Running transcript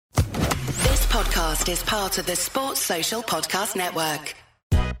podcast is part of the Sports Social Podcast Network.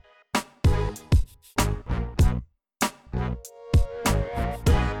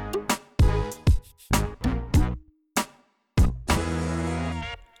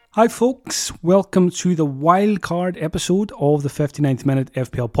 Hi folks, welcome to the wildcard episode of the 59th Minute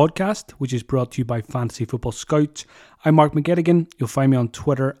FPL podcast, which is brought to you by Fantasy Football Scout. I'm Mark McGettigan. You'll find me on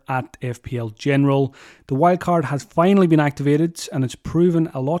Twitter at FPL General. The wildcard has finally been activated and it's proven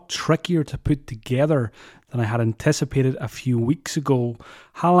a lot trickier to put together than I had anticipated a few weeks ago.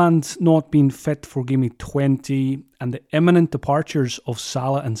 Haaland not being fit for GW20 and the imminent departures of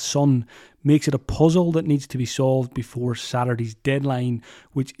Salah and Son makes it a puzzle that needs to be solved before Saturday's deadline,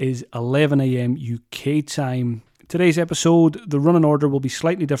 which is 11 AM UK time. Today's episode, the running order will be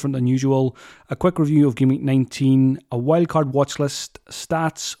slightly different than usual. A quick review of Game Week 19, a wildcard watch list,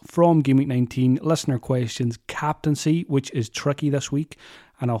 stats from Game Week 19, listener questions, captaincy, which is tricky this week,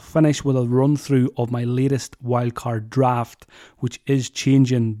 and I'll finish with a run through of my latest wildcard draft, which is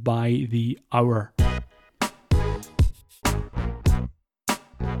changing by the hour.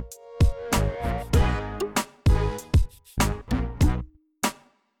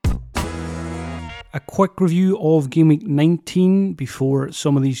 A quick review of Game Week 19 before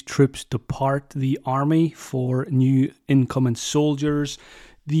some of these troops depart the army for new incoming soldiers.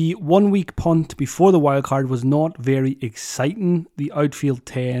 The 1 week punt before the wildcard was not very exciting. The outfield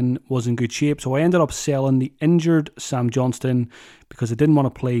 10 was in good shape, so I ended up selling the injured Sam Johnston because I didn't want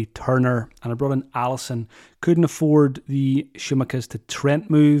to play Turner, and I brought in Allison. Couldn't afford the Tsimikas to Trent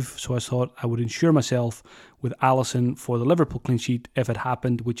move, so I thought I would insure myself with Allison for the Liverpool clean sheet if it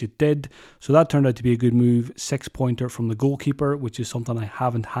happened, which it did. So that turned out to be a good move. 6-pointer from the goalkeeper, which is something I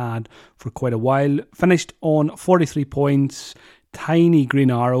haven't had for quite a while. Finished on 43 points. Tiny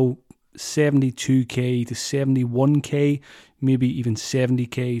green arrow, 72k to 71k, maybe even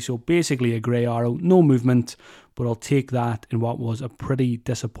 70k. So basically a grey arrow, no movement, but I'll take that in what was a pretty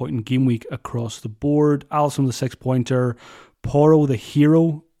disappointing game week across the board. Alisson the 6-pointer, Porro the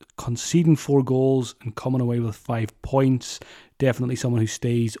hero, conceding 4 goals and coming away with 5 points. Definitely someone who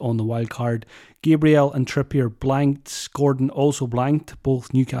stays on the wild card. Gabriel and Trippier blanked. Gordon also blanked.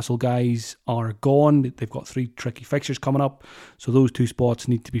 Both Newcastle guys are gone. They've got 3 tricky fixtures coming up, so those 2 spots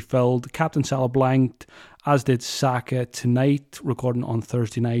need to be filled. Captain Salah blanked, as did Saka tonight, recording on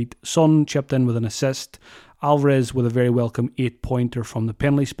Thursday night. Son chipped in with an assist. Alvarez with a very welcome 8-pointer from the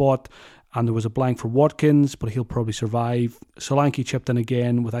penalty spot. And there was a blank for Watkins, but he'll probably survive. Solanke chipped in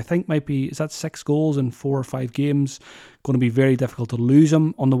again with, I think, is that 6 goals in 4 or 5 games? Going to be very difficult to lose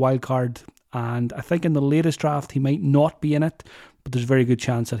him on the wild card. And I think in the latest draft, he might not be in it, but there's a very good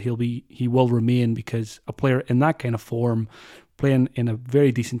chance that he will remain, because a player in that kind of form, playing in a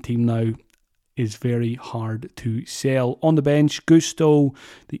very decent team now, is very hard to sell. On the bench, Gusto,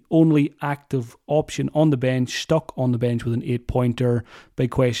 the only active option on the bench, stuck on the bench with an 8-pointer.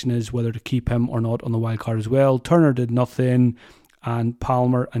 Big question is whether to keep him or not on the wild card as well. Turner did nothing, and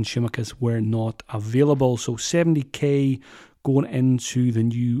Palmer and Tsimikas were not available. So 70k going into the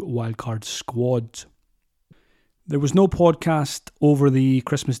new wildcard squad. There was no podcast over the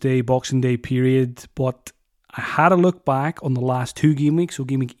Christmas Day, Boxing Day period, but I had a look back on the last 2 game weeks, so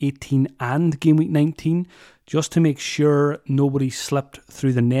Game Week 18 and Game Week 19, just to make sure nobody slipped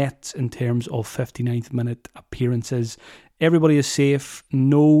through the net in terms of 59th minute appearances. Everybody is safe.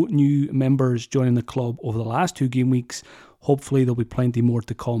 No new members joining the club over the last 2 game weeks. Hopefully there'll be plenty more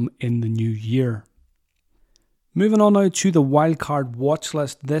to come in the new year. Moving on now to the wildcard watch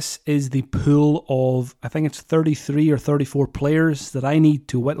list. This is the pool of, I think it's 33 or 34 players that I need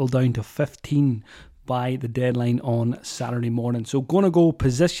to whittle down to 15 by the deadline on Saturday morning. So going to go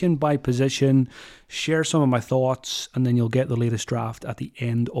position by position, share some of my thoughts, and then you'll get the latest draft at the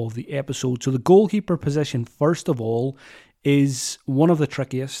end of the episode. So the goalkeeper position, first of all, is one of the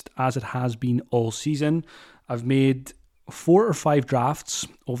trickiest, as it has been all season. I've made 4 or 5 drafts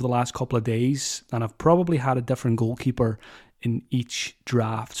over the last couple of days, and I've probably had a different goalkeeper in each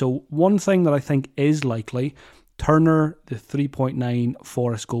draft. So one thing that I think is likely, Turner, the 3.9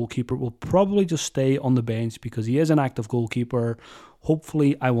 Forest goalkeeper, will probably just stay on the bench because he is an active goalkeeper.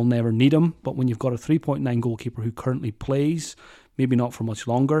 Hopefully I will never need him, but when you've got a 3.9 goalkeeper who currently plays, maybe not for much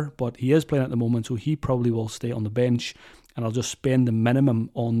longer, but he is playing at the moment, so he probably will stay on the bench, and I'll just spend the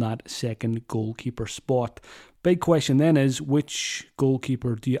minimum on that second goalkeeper spot. Big question then is, which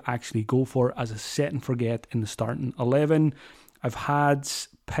goalkeeper do you actually go for as a set and forget in the starting 11? I've had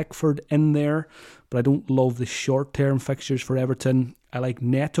Pickford in there, but I don't love the short-term fixtures for Everton. I like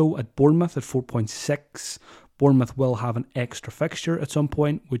Neto at Bournemouth at 4.6. Bournemouth will have an extra fixture at some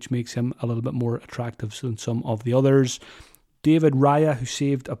point, which makes him a little bit more attractive than some of the others. David Raya, who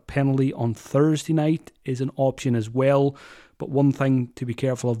saved a penalty on Thursday night, is an option as well. But one thing to be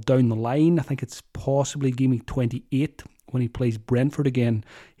careful of down the line, I think it's possibly game week 28 when he plays Brentford again,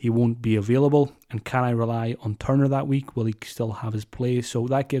 he won't be available. And can I rely on Turner that week? Will he still have his place? So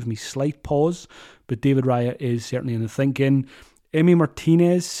that gives me slight pause. But David Raya is certainly in the thinking. Emi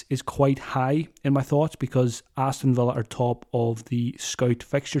Martinez is quite high in my thoughts because Aston Villa are top of the Scout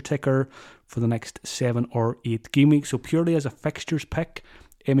fixture ticker for the next 7 or 8 game weeks. So purely as a fixtures pick,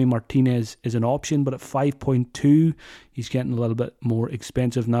 Emi Martinez is an option, but at 5.2, he's getting a little bit more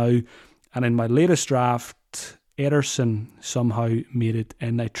expensive now. And in my latest draft, Ederson somehow made it,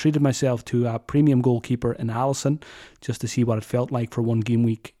 and I treated myself to a premium goalkeeper in Alisson just to see what it felt like for one game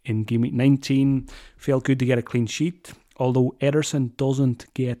week in game week 19. Felt good to get a clean sheet, although Ederson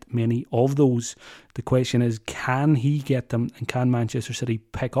doesn't get many of those. The question is, can he get them, and can Manchester City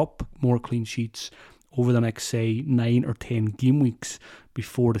pick up more clean sheets over the next, say, 9 or 10 game weeks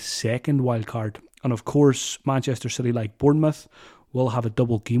before the second wildcard? And of course, Manchester City, like Bournemouth, will have a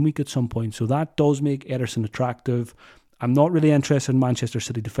double game week at some point. So that does make Ederson attractive. I'm not really interested in Manchester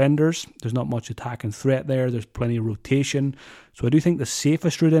City defenders. There's not much attack and threat there. There's plenty of rotation. So I do think the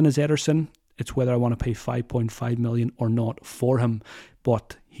safest route in is Ederson. It's whether I want to pay 5.5 million or not for him.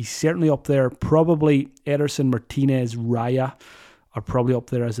 But he's certainly up there. Probably Ederson, Martinez, Raya are probably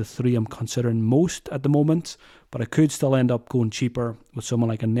up there as the three I'm considering most at the moment. But I could still end up going cheaper with someone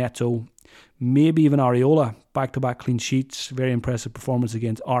like a Neto, maybe even Areola. Back-to-back clean sheets, very impressive performance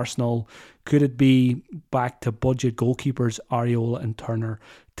against Arsenal. Could it be back to budget goalkeepers, Areola and Turner?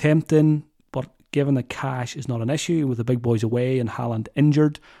 Tempting, but given the cash is not an issue with the big boys away and Haaland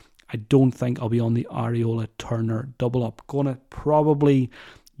injured, I don't think I'll be on the Areola-Turner double-up. Going to probably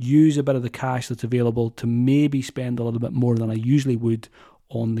use a bit of the cash that's available to maybe spend a little bit more than I usually would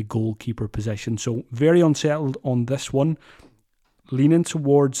on the goalkeeper position. So very unsettled on this one. Leaning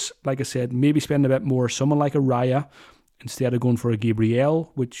towards, like I said, maybe spend a bit more, someone like a Raya instead of going for a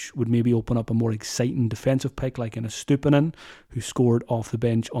Gabriel, which would maybe open up a more exciting defensive pick like in a Stupinan, who scored off the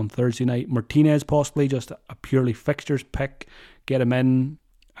bench on Thursday night. Martinez possibly just a purely fixtures pick, get him in.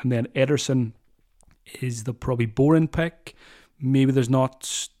 And then Ederson is the probably boring pick. Maybe there's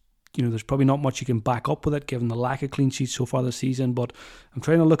probably not much you can back up with it given the lack of clean sheets so far this season, but I'm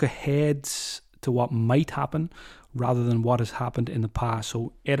trying to look ahead to what might happen rather than what has happened in the past.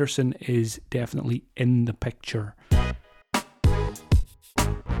 So Ederson is definitely in the picture.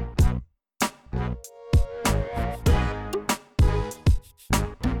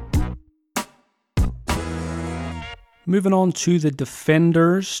 Moving on to the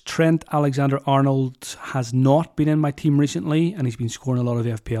defenders, Trent Alexander-Arnold has not been in my team recently and he's been scoring a lot of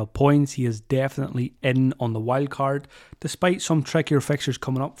FPL points. He is definitely in on the wild card. Despite some trickier fixtures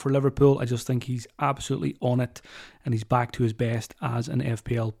coming up for Liverpool, I just think he's absolutely on it and he's back to his best as an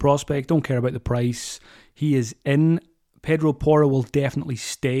FPL prospect. Don't care about the price. He is in. Pedro Porro will definitely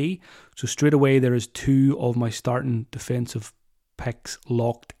stay. So straight away there is 2 of my starting defensive picks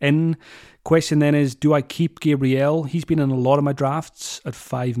locked in. Question then is, do I keep Gabriel? He's been in a lot of my drafts at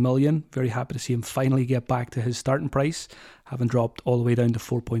 5 million. Very happy to see him finally get back to his starting price, having dropped all the way down to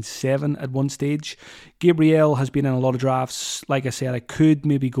 4.7 at one stage. Gabriel has been in a lot of drafts. Like I said, I could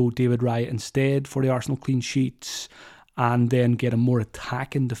maybe go David Raya instead for the Arsenal clean sheets and then get a more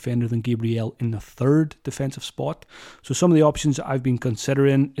attacking defender than Gabriel in the third defensive spot. So some of the options I've been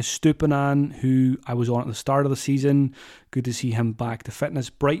considering is Stupinan, who I was on at the start of the season. Good to see him back to fitness.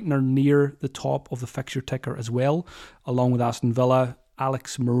 Brighton are near the top of the fixture ticker as well, along with Aston Villa.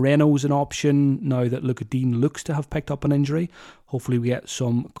 Alex Moreno is an option now that Luka Dean looks to have picked up an injury. Hopefully we get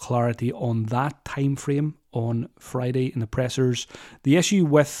some clarity on that time frame on Friday in the pressers. The issue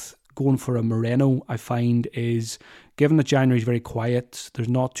with going for a Moreno, I find, is given that January is very quiet, there's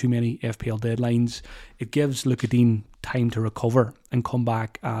not too many FPL deadlines, it gives Luka Dean time to recover and come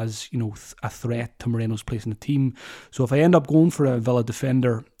back as, a threat to Moreno's place in the team. So if I end up going for a Villa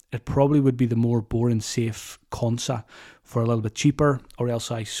defender, it probably would be the more boring, safe Konsa for a little bit cheaper, or else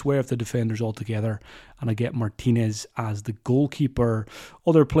I swerve the defenders altogether and I get Martinez as the goalkeeper.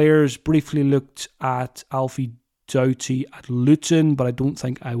 Other players, briefly looked at Alfie Doughty at Luton, but I don't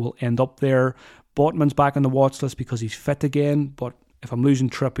think I will end up there. Botman's back on the watch list because he's fit again, but if I'm losing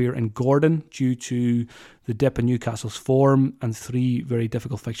Trippier and Gordon due to the dip in Newcastle's form and 3 very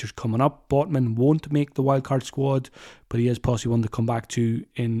difficult fixtures coming up, Botman won't make the wildcard squad, but he is possibly one to come back to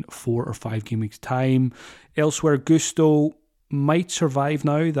in 4 or 5 game weeks' time. Elsewhere, Gusto might survive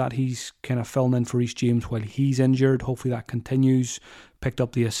now that he's kind of filling in for Reece James while he's injured. Hopefully that continues. Picked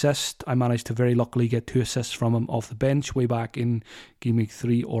up the assist. I managed to very luckily get 2 assists from him off the bench way back in game week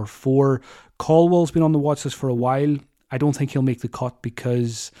 3 or 4. Colwell's been on the watch list for a while. I don't think he'll make the cut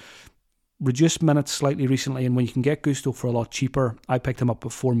because reduced minutes slightly recently, and when you can get Gusto for a lot cheaper, I picked him up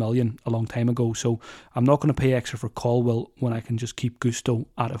at 4 million a long time ago, so I'm not going to pay extra for Colwill when I can just keep Gusto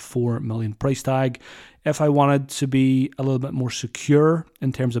at a 4 million price tag. If I wanted to be a little bit more secure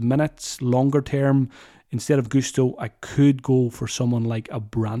in terms of minutes, longer term, instead of Gusto, I could go for someone like a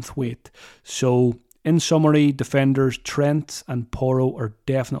Branthwaite. So in summary, defenders Trent and Porro are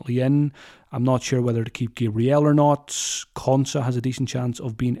definitely in. I'm not sure whether to keep Gabriel or not. Konsa has a decent chance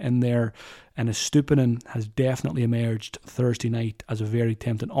of being in there. And Estupinan has definitely emerged Thursday night as a very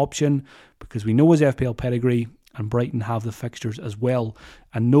tempting option because we know his FPL pedigree and Brighton have the fixtures as well.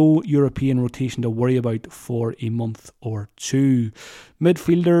 And no European rotation to worry about for a month or two.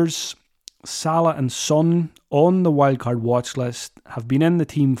 Midfielders, Salah and Son on the wildcard watch list have been in the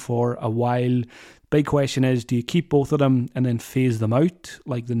team for a while. Big question is, do you keep both of them and then phase them out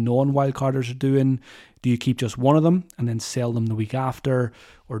like the non-wildcarders are doing? Do you keep just one of them and then sell them the week after?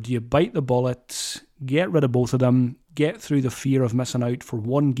 Or do you bite the bullet, get rid of both of them, get through the fear of missing out for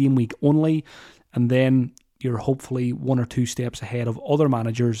one game week only, and then you're hopefully 1 or 2 steps ahead of other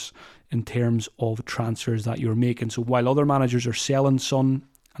managers in terms of transfers that you're making. So while other managers are selling Son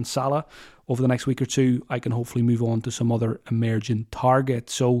and Salah over the next week or two, I can hopefully move on to some other emerging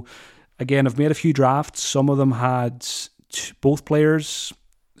targets. So again, I've made a few drafts. Some of them had both players.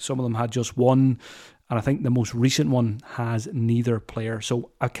 Some of them had just one. And I think the most recent one has neither player.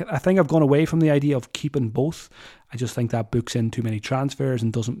 So I think I've gone away from the idea of keeping both. I just think that books in too many transfers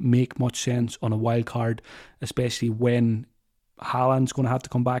and doesn't make much sense on a wild card, especially when Haaland's going to have to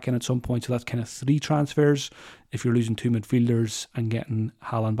come back in at some point. So that's kind of 3 transfers if you're losing 2 midfielders and getting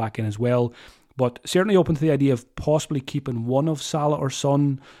Haaland back in as well. But certainly open to the idea of possibly keeping one of Salah or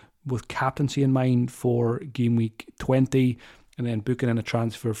Son with captaincy in mind for game week 20 and then booking in a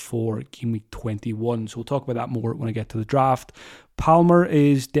transfer for game week 21. So we'll talk about that more when I get to the draft. Palmer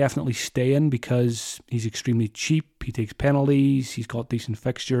is definitely staying because he's extremely cheap. He takes penalties. He's got decent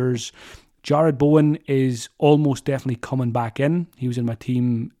fixtures. Jared Bowen is almost definitely coming back in. He was in my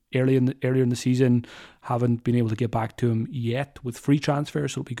team earlier in the season. Haven't been able to get back to him yet with free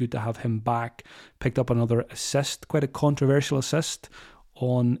transfers, so it'll be good to have him back. Picked up another assist, quite a controversial assist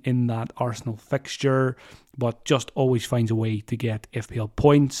in that Arsenal fixture, but just always finds a way to get FPL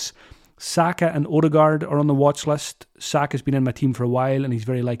points. Saka and Odegaard are on the watch list. Saka's been in my team for a while and he's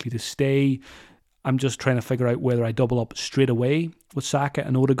very likely to stay. I'm just trying to figure out whether I double up straight away with Saka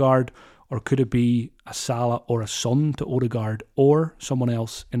and Odegaard, or could it be a Salah or a Son to Odegaard or someone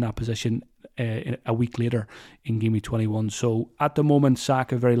else in that position a week later in game week 21. So at the moment,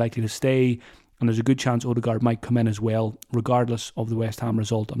 Saka very likely to stay. And there's a good chance Odegaard might come in as well, regardless of the West Ham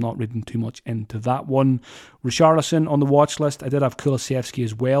result. I'm not reading too much into that one. Richarlison on the watch list. I did have Kulusevski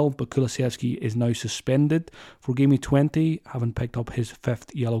as well, but Kulusevski is now suspended for game week 20, having picked up his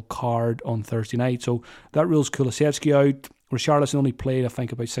 5th yellow card on Thursday night. So that rules Kulusevski out. Richarlison only played, I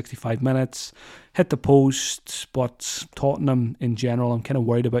think, about 65 minutes. Hit the post, but Tottenham in general, I'm kind of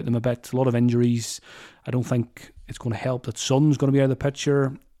worried about them a bit. A lot of injuries. I don't think it's going to help that Son's going to be out of the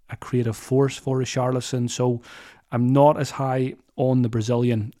picture. A creative force for Richarlison, so I'm not as high on the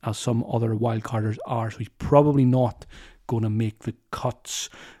Brazilian as some other wildcarders are, so he's probably not going to make the cuts.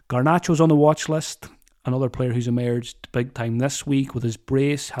 Garnacho's on the watch list, another player who's emerged big time this week with his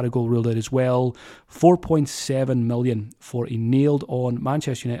brace, had a goal ruled out as well. 4.7 million for a nailed on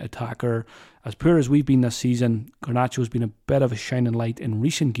Manchester United attacker. As poor as we've been this season, Garnacho's been a bit of a shining light in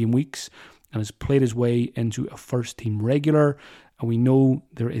recent game weeks and has played his way into a first team regular. And we know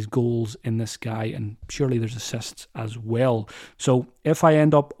there is goals in this guy, and surely there's assists as well. So if I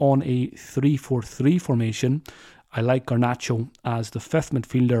end up on a 3-4-3 formation, I like Garnacho as the 5th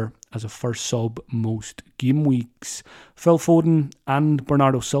midfielder as a first sub most game weeks. Phil Foden and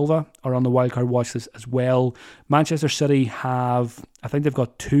Bernardo Silva are on the wildcard watch list as well. Manchester City I think they've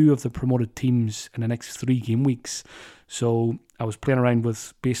got 2 of the promoted teams in the next 3 game weeks. So I was playing around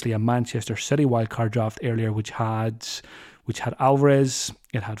with basically a Manchester City wildcard draft earlier, which had Alvarez,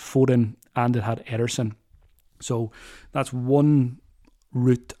 it had Foden, and it had Ederson. So that's one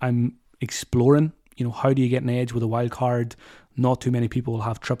route I'm exploring. You know, how do you get an edge with a wild card? Not too many people will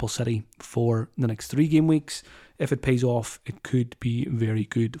have triple City for the next 3 game weeks. If it pays off, it could be very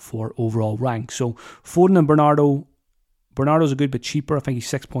good for overall rank. So Foden and Bernardo's a good bit cheaper. I think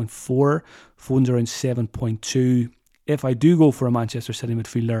he's 6.4. Foden's around 7.2. If I do go for a Manchester City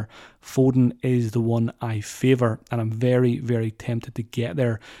midfielder, Foden is the one I favour, and I'm very, very tempted to get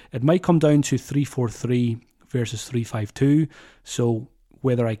there. It might come down to 3-4-3 versus 3-5-2, so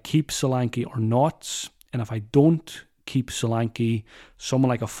whether I keep Solanke or not, and if I don't keep Solanke. Someone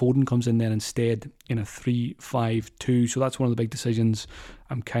like a Foden comes in then instead in a 3-5-2. So that's one of the big decisions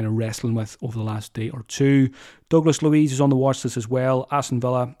I'm kind of wrestling with over the last day or two. Douglas Luiz is on the watch list as well. Aston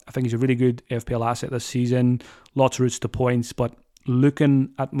Villa, I think he's a really good FPL asset this season. Lots of routes to points, but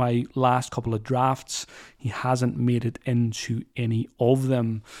looking at my last couple of drafts, he hasn't made it into any of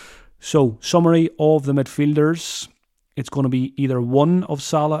them. So, summary of the midfielders. It's going to be either one of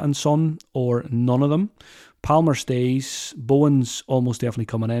Salah and Son or none of them. Palmer stays. Bowen's almost definitely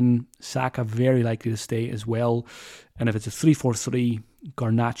coming in. Saka very likely to stay as well. And if it's a 3-4-3,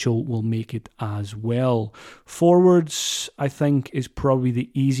 Garnacho will make it as well. Forwards, I think, is probably the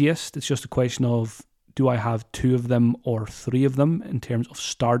easiest. It's just a question of, do I have two of them or three of them in terms of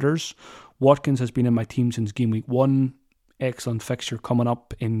starters? Watkins has been in my team since game week 1. Excellent fixture coming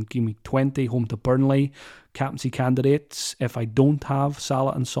up in game week 20, home to Burnley. Captaincy candidates, if I don't have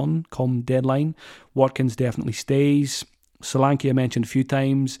Salah and Son come deadline, Watkins definitely stays. Solanke I mentioned a few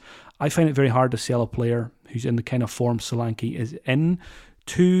times. I find it very hard to sell a player who's in the kind of form Solanke is in.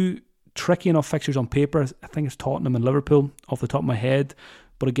 Two tricky enough fixtures on paper. I think it's Tottenham and Liverpool off the top of my head.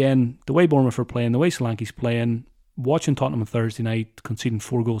 But again, the way Bournemouth are playing, the way Solanke's playing, watching Tottenham on Thursday night, conceding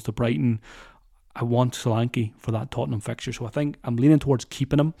 4 goals to Brighton, I want Solanke for that Tottenham fixture. So I think I'm leaning towards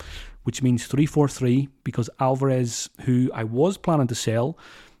keeping him, which means 3-4-3, because Alvarez, who I was planning to sell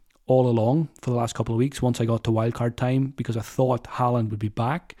all along for the last couple of weeks once I got to wildcard time, because I thought Haaland would be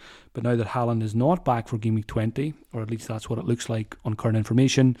back. But now that Haaland is not back for game week 20, or at least that's what it looks like on current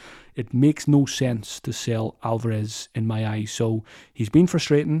information, it makes no sense to sell Alvarez in my eyes. So he's been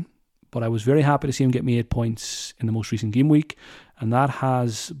frustrating, but I was very happy to see him get me 8 points in the most recent game week, and that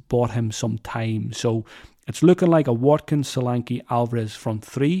has bought him some time. So it's looking like a Watkins, Solanke, Alvarez front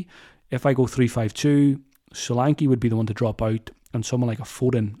three. If I go 3-5-2, Solanke would be the one to drop out, and someone like a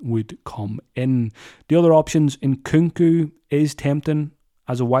Foden would come in. The other options, Nkunku is tempting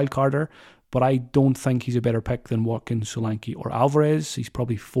as a wildcarder, but I don't think he's a better pick than Watkins, Solanke or Alvarez. He's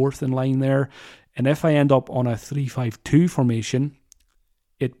probably fourth in line there. And if I end up on a 3-5-2 formation,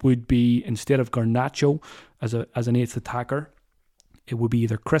 it would be, instead of Garnacho as an eighth attacker, it would be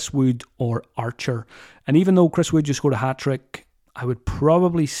either Chris Wood or Archer. And even though Chris Wood just scored a hat-trick, I would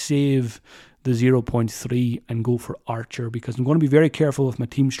probably save the 0.3 and go for Archer, because I'm going to be very careful with my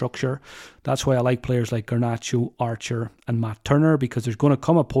team structure. That's why I like players like Garnacho, Archer and Matt Turner, because there's going to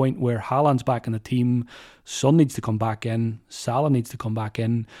come a point where Haaland's back in the team, Son needs to come back in, Salah needs to come back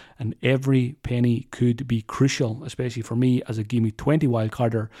in, and every penny could be crucial, especially for me as a Game Week 20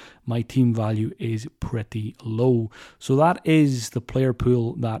 wildcarder. My team value is pretty low. So that is the player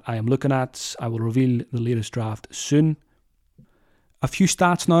pool that I am looking at. I will reveal the latest draft soon. A few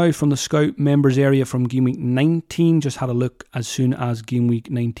stats now from the Scout members area from Game Week 19. Just had a look as soon as Game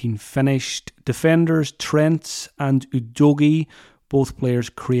Week 19 finished. Defenders, Trent and Udogie, both players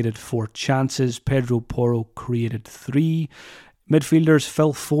created 4 chances. Pedro Porro created 3. Midfielders,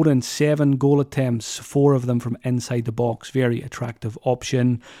 Phil Foden, 7 goal attempts, 4 of them from inside the box. Very attractive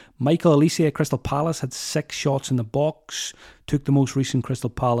option. Michael Olise at Crystal Palace had 6 shots in the box. Took the most recent Crystal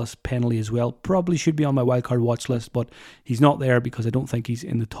Palace penalty as well. Probably should be on my wildcard watch list, but he's not there because I don't think he's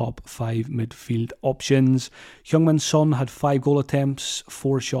in the top 5 midfield options. Heung-min Son had 5 goal attempts,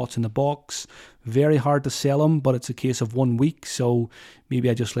 4 shots in the box. Very hard to sell him, but it's a case of 1 week, so maybe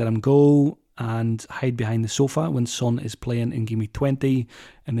I just let him go and hide behind the sofa when Son is playing in Game Week 20,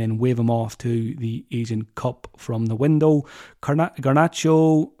 and then wave him off to the Asian Cup from the window.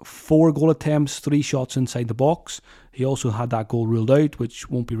 Garnacho, 4 goal attempts, 3 shots inside the box. He also had that goal ruled out, which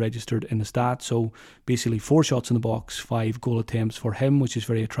won't be registered in the stats. So basically 4 shots in the box, 5 goal attempts for him, which is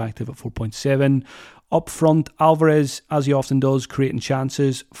very attractive at 4.7. Up front, Alvarez, as he often does, creating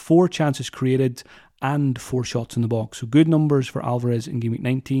chances. 4 chances created and 4 shots in the box. So good numbers for Alvarez in Game Week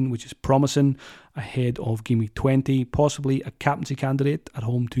 19, which is promising ahead of Game Week 20. Possibly a captaincy candidate at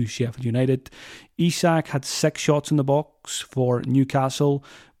home to Sheffield United. Isak had 6 shots in the box for Newcastle,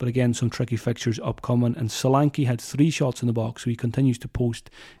 but again, some tricky fixtures upcoming. And Solanke had 3 shots in the box, so he continues to post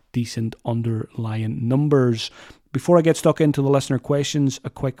decent underlying numbers. Before I get stuck into the listener questions, a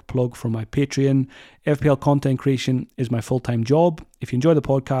quick plug for my Patreon. FPL content creation is my full-time job. If you enjoy the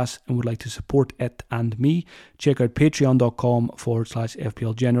podcast and would like to support it and me, check out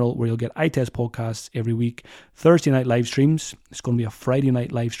patreon.com/FPL General, where you'll get eye test podcasts every week, Thursday night live streams. It's going to be a Friday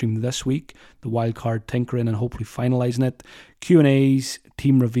night live stream this week, the wildcard tinkering and hopefully finalising it, Q&As,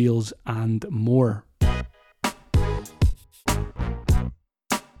 team reveals and more.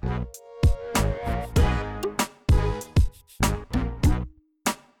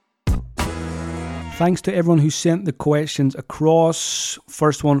 Thanks to everyone who sent the questions across.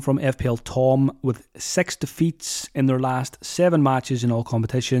 First one from FPL Tom. With 6 defeats in their last 7 matches in all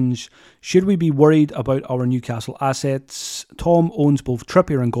competitions, should we be worried about our Newcastle assets? Tom owns both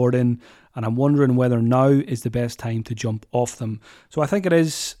Trippier and Gordon, and I'm wondering whether now is the best time to jump off them. So I think it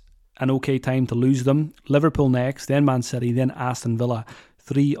is an okay time to lose them. Liverpool next, then Man City, then Aston Villa.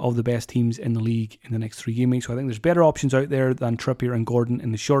 3 of the best teams in the league in the next 3 game weeks. So I think there's better options out there than Trippier and Gordon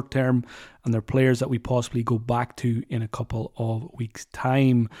in the short term, and they're players that we possibly go back to in a couple of weeks'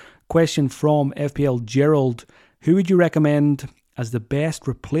 time. Question from FPL Gerald. Who would you recommend as the best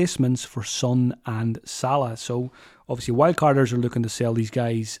replacements for Son and Salah? So obviously wildcarders are looking to sell these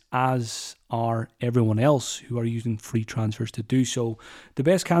guys, as are everyone else who are using free transfers to do so. The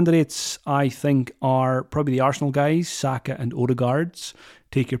best candidates, I think, are probably the Arsenal guys, Saka and Odegaard's.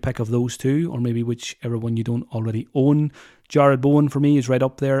 Take your pick of those two, or maybe whichever one you don't already own. Jared Bowen for me is right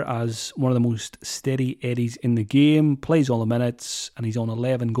up there as one of the most steady eddies in the game. Plays all the minutes, and he's on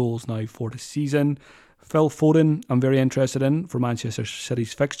 11 goals now for the season. Phil Foden, I'm very interested in for Manchester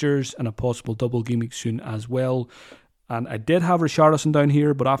City's fixtures and a possible double game week soon as well. And I did have Richarlison down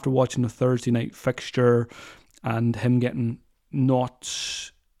here, but after watching the Thursday night fixture and him getting not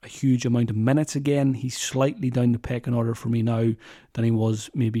a huge amount of minutes again, he's slightly down the pecking order for me now than he was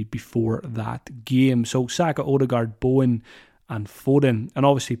maybe before that game. So Saka, Odegaard, Bowen and Foden, and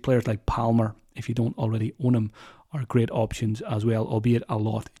obviously players like Palmer, if you don't already own him, are great options as well, albeit a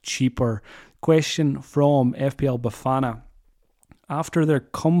lot cheaper. Question from FPL Bafana. After their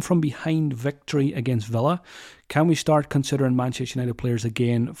come-from-behind victory against Villa, can we start considering Manchester United players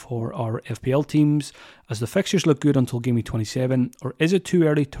again for our FPL teams, as the fixtures look good until game week 27, or is it too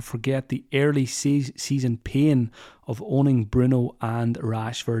early to forget the early season pain of owning Bruno and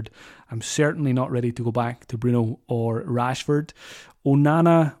Rashford? I'm certainly not ready to go back to Bruno or Rashford.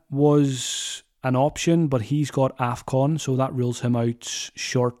 Onana was an option, but he's got AFCON, so that rules him out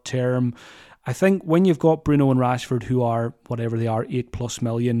short term. I think when you've got Bruno and Rashford, who are whatever they are, 8+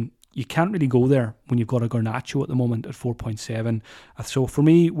 million, you can't really go there when you've got a Garnacho at the moment at 4.7. So for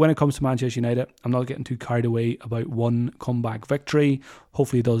me, when it comes to Manchester United, I'm not getting too carried away about one comeback victory.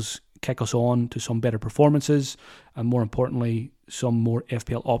 Hopefully it does kick us on to some better performances, and more importantly, some more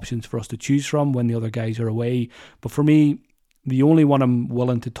FPL options for us to choose from when the other guys are away. But for me, the only one I'm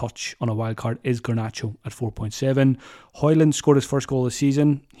willing to touch on a wildcard is Garnacho at 4.7. Højlund scored his first goal of the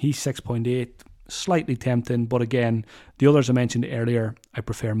season. He's 6.8. Slightly tempting, but again, the others I mentioned earlier, I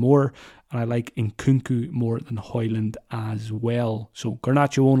prefer more, and I like Nkunku more than Højlund as well. So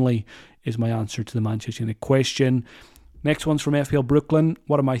Garnacho only is my answer to the Manchester United question. Next one's from FPL Brooklyn.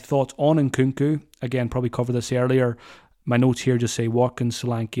 What are my thoughts on Nkunku? Again, probably covered this earlier. My notes here just say Watkins,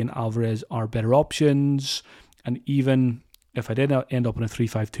 Solanke and Alvarez are better options, and even if I did end up in a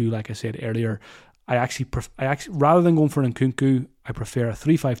 3-5-2, like I said earlier, I actually rather than going for an Nkunku, I prefer a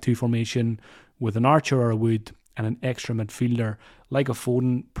 3-5-2 formation with an Archer or a Wood and an extra midfielder like a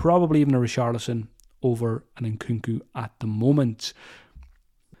Foden, probably even a Richarlison over an Nkunku at the moment.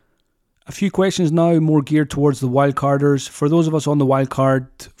 A few questions now, more geared towards the wildcarders. For those of us on the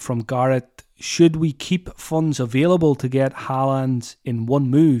wildcard, from Garrett, should we keep funds available to get Haaland in one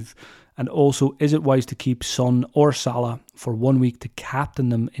move? And also, is it wise to keep Son or Salah for 1 week to captain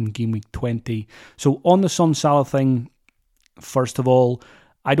them in game week 20? So on the Son Salah thing, first of all,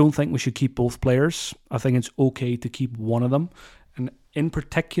 I don't think we should keep both players. I think it's okay to keep one of them. And in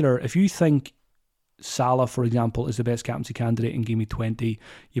particular, if you think Salah, for example, is the best captaincy candidate in game week 20,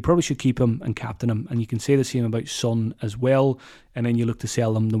 you probably should keep him and captain him. And you can say the same about Son as well. And then you look to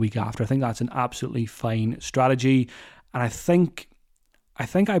sell them the week after. I think that's an absolutely fine strategy. And I think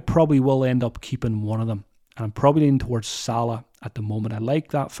I probably will end up keeping one of them. And I'm probably leaning towards Salah at the moment. I like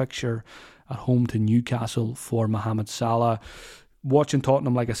that fixture at home to Newcastle for Mohamed Salah. Watching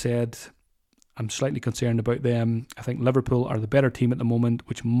Tottenham, like I said, I'm slightly concerned about them. I think Liverpool are the better team at the moment,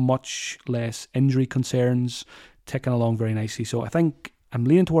 with much less injury concerns, ticking along very nicely. So I think I'm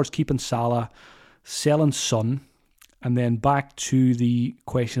leaning towards keeping Salah, selling Son. And then back to the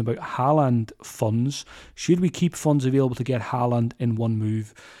question about Haaland funds. Should we keep funds available to get Haaland in one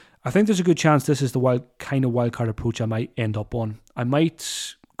move? I think there's a good chance this is the kind of wildcard approach I might end up on. I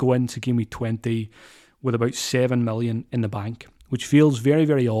might go into game week 20 with about 7 million in the bank, which feels very,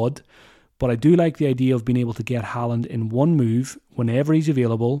 very odd. But I do like the idea of being able to get Haaland in one move whenever he's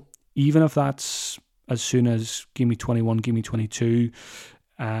available, even if that's as soon as game week 21, game week 22.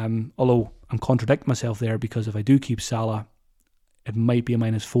 Although I'm contradicting myself there, because if I do keep Salah, it might be a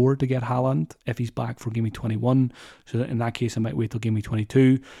 -4 to get Haaland if he's back for game week 21. So that in that case, I might wait till game week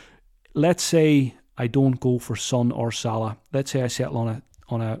 22. Let's say I don't go for Son or Salah. Let's say I settle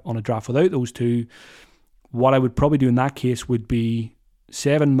on a draft without those two, what I would probably do in that case would be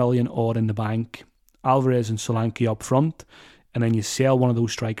 7 million odd in the bank, Alvarez and Solanke up front, and then you sell one of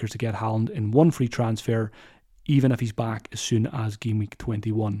those strikers to get Haaland in one free transfer, even if he's back as soon as game week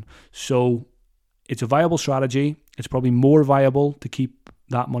 21. So it's a viable strategy. It's probably more viable to keep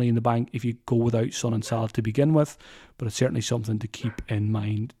that money in the bank if you go without Son and Salah to begin with, but it's certainly something to keep in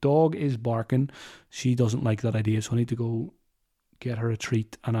mind. Dog is barking. She doesn't like that idea, so I need to go get her a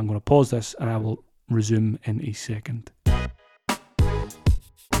treat, and I'm going to pause this and I will resume in a second.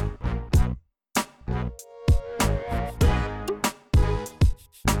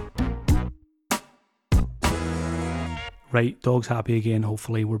 Right, dog's happy again,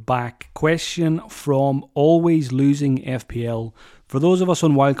 hopefully. We're back. Question from Always Losing FPL. For those of us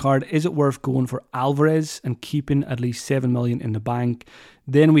on wildcard, is it worth going for Alvarez and keeping at least 7 million in the bank?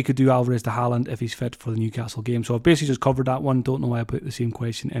 Then we could do Alvarez to Haaland if he's fit for the Newcastle game. So I've basically just covered that one. Don't know why I put the same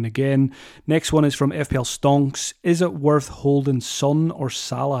question in again. Next one is from FPL Stonks. Is it worth holding Son or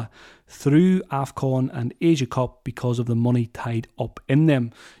Salah through AFCON and Asia Cup because of the money tied up in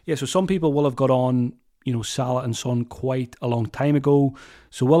them? Yeah, so some people will have got on Salah and Son quite a long time ago.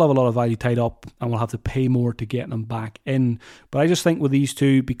 So we'll have a lot of value tied up and we'll have to pay more to get them back in. But I just think with these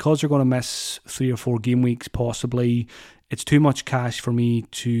two, because they're going to miss 3 or 4 game weeks possibly, it's too much cash for me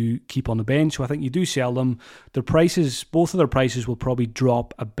to keep on the bench. So I think you do sell them. Their prices, both of their prices will probably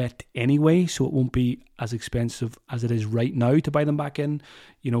drop a bit anyway. So it won't be as expensive as it is right now to buy them back in.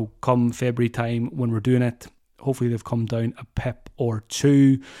 Come February time when we're doing it, hopefully they've come down a pip or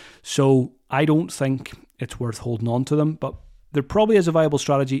two. So I don't think it's worth holding on to them, but there probably is a viable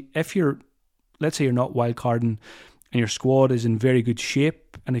strategy if let's say you're not wildcarding and your squad is in very good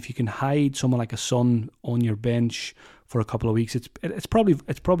shape, and if you can hide someone like a Son on your bench for a couple of weeks, it's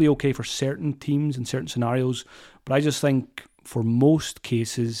probably okay for certain teams and certain scenarios. But I just think for most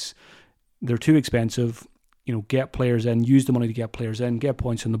cases they're too expensive. Get players in, use the money to get players in, get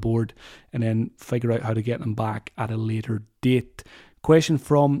points on the board, and then figure out how to get them back at a later date. Question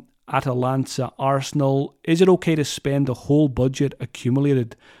from Atalanta Arsenal. Is it okay to spend the whole budget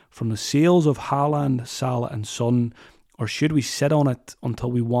accumulated from the sales of Haaland, Salah and Son, or should we sit on it until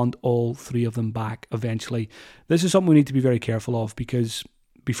we want all 3 of them back eventually? This is something we need to be very careful of, because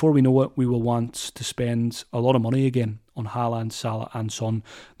before we know it, we will want to spend a lot of money again on Haaland, Salah and Son.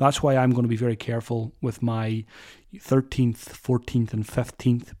 That's why I'm going to be very careful with my 13th, 14th and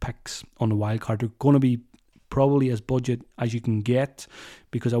 15th picks on the wildcard. They're going to be probably as budget as you can get,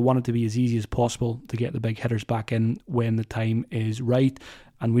 because I want it to be as easy as possible to get the big hitters back in when the time is right.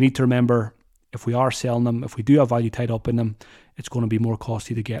 And we need to remember, if we are selling them, if we do have value tied up in them, it's going to be more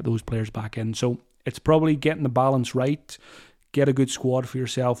costly to get those players back in. So it's probably getting the balance right. Get a good squad for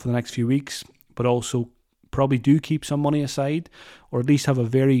yourself for the next few weeks, but also probably do keep some money aside, or at least have a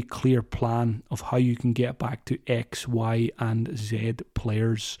very clear plan of how you can get back to X, Y and Z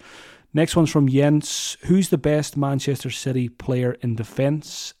players. Next one's from Jens. Who's the best Manchester City player in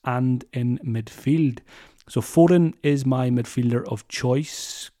defence and in midfield? So Foden is my midfielder of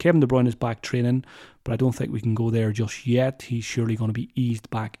choice. Kevin De Bruyne is back training, but I don't think we can go there just yet. He's surely going to be eased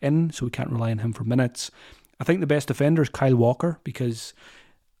back in, so we can't rely on him for minutes. I think the best defender is Kyle Walker, because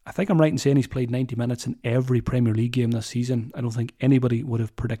I think I'm right in saying he's played 90 minutes in every Premier League game this season. I don't think anybody would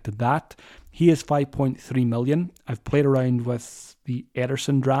have predicted that. He is 5.3 million. I've played around with the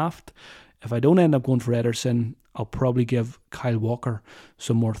Ederson draft. If I don't end up going for Ederson, I'll probably give Kyle Walker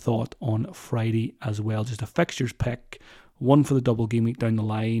some more thought on Friday as well. Just a fixtures pick, one for the double game week down the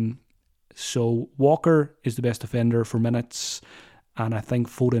line. So Walker is the best defender for minutes, and I think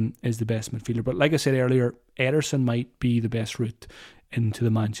Foden is the best midfielder. But like I said earlier, Ederson might be the best route into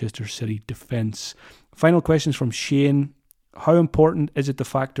the Manchester City defence. Final questions from Shane. How important is it to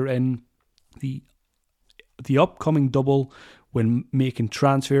factor in the upcoming double when making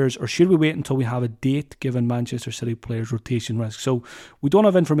transfers, or should we wait until we have a date given Manchester City players' rotation risk? So we don't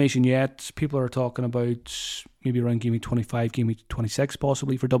have information yet. People are talking about maybe around game week 25, game week 26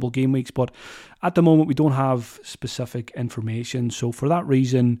 possibly for double game weeks, but at the moment we don't have specific information. So for that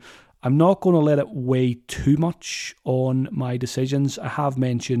reason, I'm not going to let it weigh too much on my decisions. I have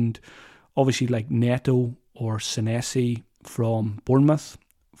mentioned obviously like Neto or Senesi from Bournemouth,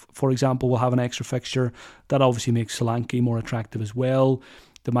 for example, will have an extra fixture. That obviously makes Solanke more attractive as well.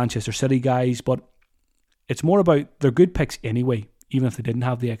 The Manchester City guys, but it's more about they're good picks anyway, even if they didn't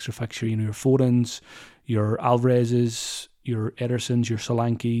have the extra fixture. You know, your Fodens, your Alvarez's, your Edersons, your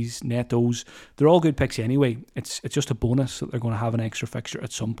Solankes, Netos, they're all good picks anyway. It's just a bonus that they're going to have an extra fixture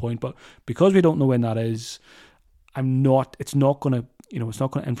at some point. But because we don't know when that is, it's not going to it's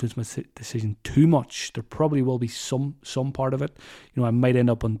not going to influence my decision too much. There probably will be some part of it. I might end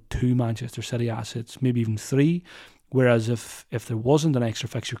up on 2 Manchester City assets, maybe even 3. Whereas if there wasn't an extra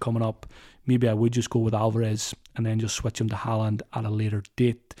fixture coming up, maybe I would just go with Alvarez and then just switch him to Haaland at a later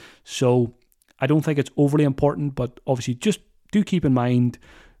date. So I don't think it's overly important, but obviously just do keep in mind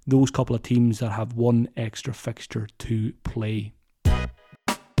those couple of teams that have 1 extra fixture to play.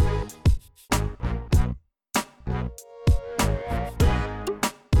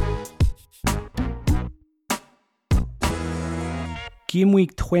 Game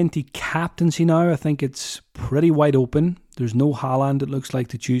week 20 captaincy now. I think it's pretty wide open. There's no Haaland, it looks like,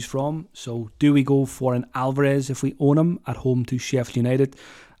 to choose from. So do we go for an Alvarez if we own him at home to Sheffield United?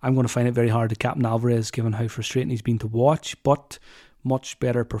 I'm going to find it very hard to captain Alvarez given how frustrating he's been to watch, but much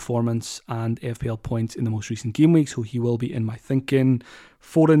better performance and FPL points in the most recent game week, so he will be in my thinking.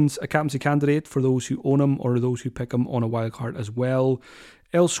 Foden's a captaincy candidate for those who own him or those who pick him on a wildcard as well.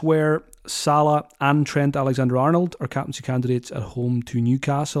 Elsewhere, Salah and Trent Alexander-Arnold are captaincy candidates at home to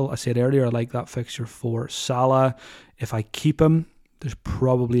Newcastle. I said earlier I like that fixture for Salah. If I keep him, there's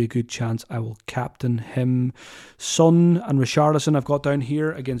probably a good chance I will captain him. Son and Richarlison I've got down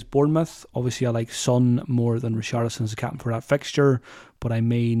here against Bournemouth. Obviously I like Son more than Richarlison as a captain for that fixture, but I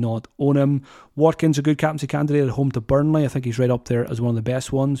may not own him. Watkins a good captaincy candidate at home to Burnley. I think he's right up there as one of the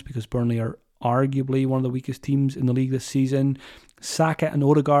best ones because Burnley are arguably one of the weakest teams in the league this season. Saka and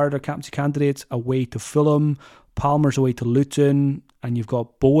Odegaard are captaincy candidates away to Fulham. Palmer's away to Luton. And you've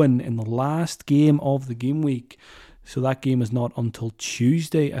got Bowen in the last game of the game week. So that game is not until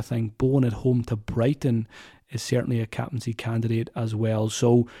Tuesday, I think. Bowen at home to Brighton is certainly a captaincy candidate as well.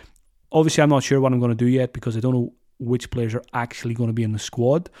 So obviously I'm not sure what I'm going to do yet because I don't know which players are actually going to be in the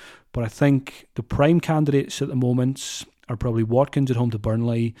squad. But I think the prime candidates at the moment are probably Watkins at home to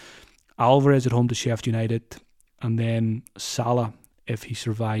Burnley, Alvarez at home to Sheffield United, and then Salah if he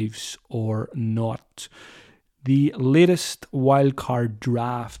survives or not. The latest wildcard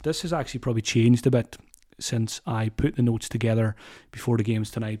draft, this has actually probably changed a bit since I put the notes together before the games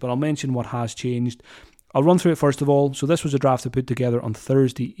tonight, but I'll mention what has changed. I'll run through it first of all. So this was a draft I put together on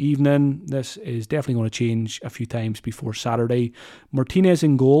Thursday evening. This is definitely going to change a few times before Saturday. Martinez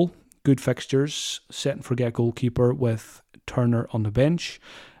in goal, good fixtures, set and forget goalkeeper with Turner on the bench.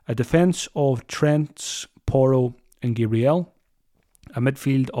 A defence of Trent, Porro and Gabriel. A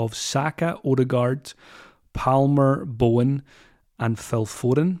midfield of Saka, Odegaard, Palmer, Bowen and Phil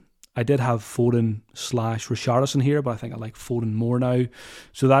Foden. I did have Foden / Richarlison here, but I think I like Foden more now.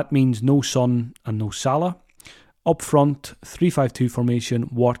 So that means no Son and no Salah. Up front, 3-5-2 formation,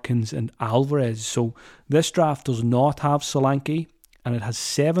 Watkins and Alvarez. So this draft does not have Solanke and it has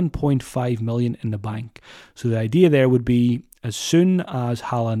 7.5 million in the bank. So the idea there would be as soon as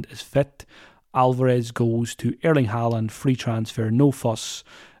Haaland is fit, Alvarez goes to Erling Haaland, free transfer, no fuss,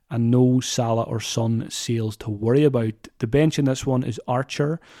 and no Salah or Son sales to worry about. The bench in this one is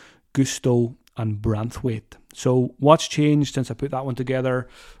Archer, Gusto and Branthwaite. So what's changed since I put that one together?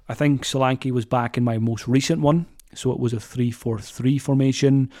 I think Solanke was back in my most recent one. So it was a 3-4-3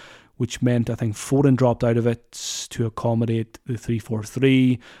 formation, which meant I think Foden dropped out of it to accommodate the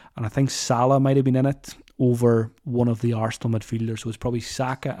 3-4-3. And I think Salah might have been in it over one of the Arsenal midfielders. So it's probably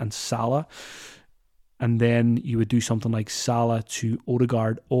Saka and Salah. And then you would do something like Salah to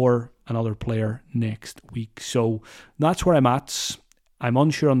Odegaard or another player next week. So that's where I'm at. I'm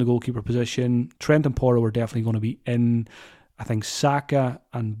unsure on the goalkeeper position. Trent and Porro are definitely going to be in. I think Saka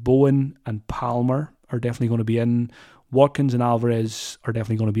and Bowen and Palmer are definitely going to be in. Watkins and Alvarez are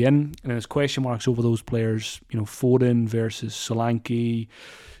definitely going to be in. And then there's question marks over those players. Foden versus Solanke.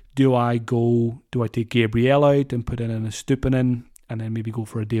 Do I take Gabriel out and put in a Stupinan and then maybe go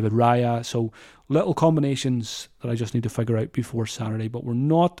for a David Raya? So little combinations that I just need to figure out before Saturday. But we're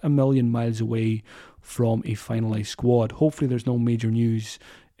not a million miles away from a finalised squad. Hopefully there's no major news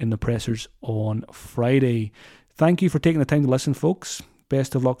in the pressers on Friday. Thank you for taking the time to listen, folks.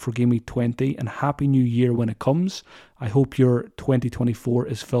 Best of luck for Game Week 20 and Happy New Year when it comes. I hope your 2024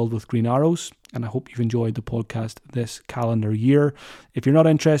 is filled with green arrows and I hope you've enjoyed the podcast this calendar year. If you're not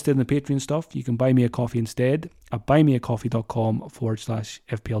interested in the Patreon stuff, you can buy me a coffee instead at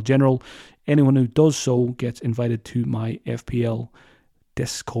buymeacoffee.com/FPL General. Anyone who does so gets invited to my FPL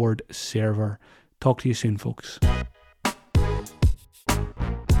Discord server. Talk to you soon, folks.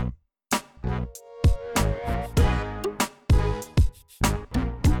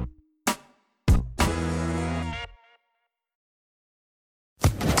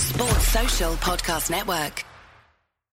 Sports Social Podcast Network.